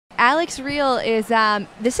Alex Reil is,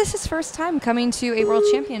 this is his first time coming to a World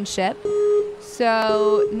Championship.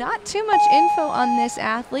 So not too much info on this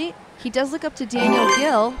athlete. He does look up to Daniel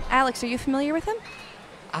Gill. Alex, are you familiar with him?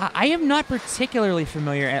 I am not particularly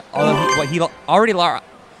familiar, although he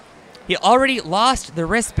already lost the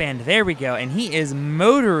wristband. There we go, and he is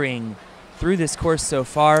motoring through this course so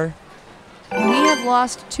far. We have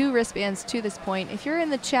lost 2 wristbands to this point. If you're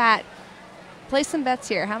in the chat, place some bets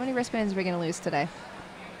here. How many wristbands are we going to lose today?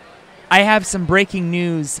 I have some breaking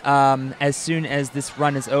news as soon as this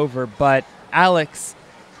run is over, but Alex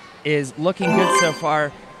is looking good so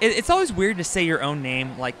far. It's always weird to say your own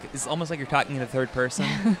name. Like, it's almost like you're talking in the third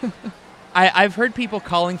person. I've heard people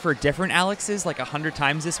calling for different Alexes like 100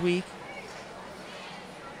 times this week.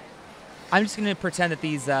 I'm just going to pretend that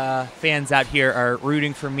these fans out here are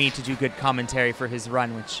rooting for me to do good commentary for his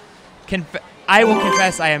run, which I will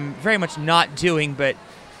confess I am very much not doing, but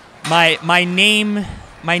my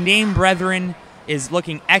name brethren is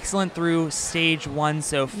looking excellent through stage 1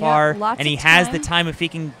 so far, and he has the time if he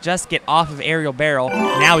can just get off of aerial barrel.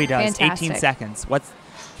 Now he does. Fantastic. 18 seconds.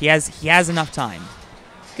 He has enough time.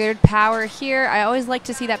 Good power here. I always like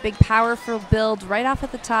to see that big powerful build right off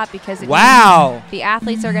at the top because it means the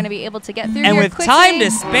athletes are going to be able to get through and here with quickly. Time to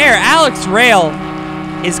spare, Alex Reil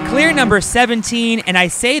is clear number 17, and I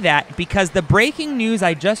say that because the breaking news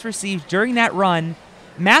I just received during that run,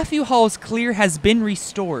 Matthew Hall's clear has been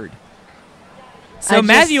restored. So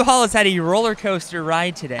Matthew Hall has had a roller coaster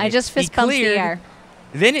ride today. I just fist bumped the air.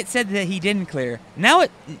 Then it said that he didn't clear. Now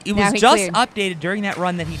it was just updated during that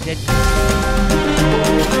run that he did.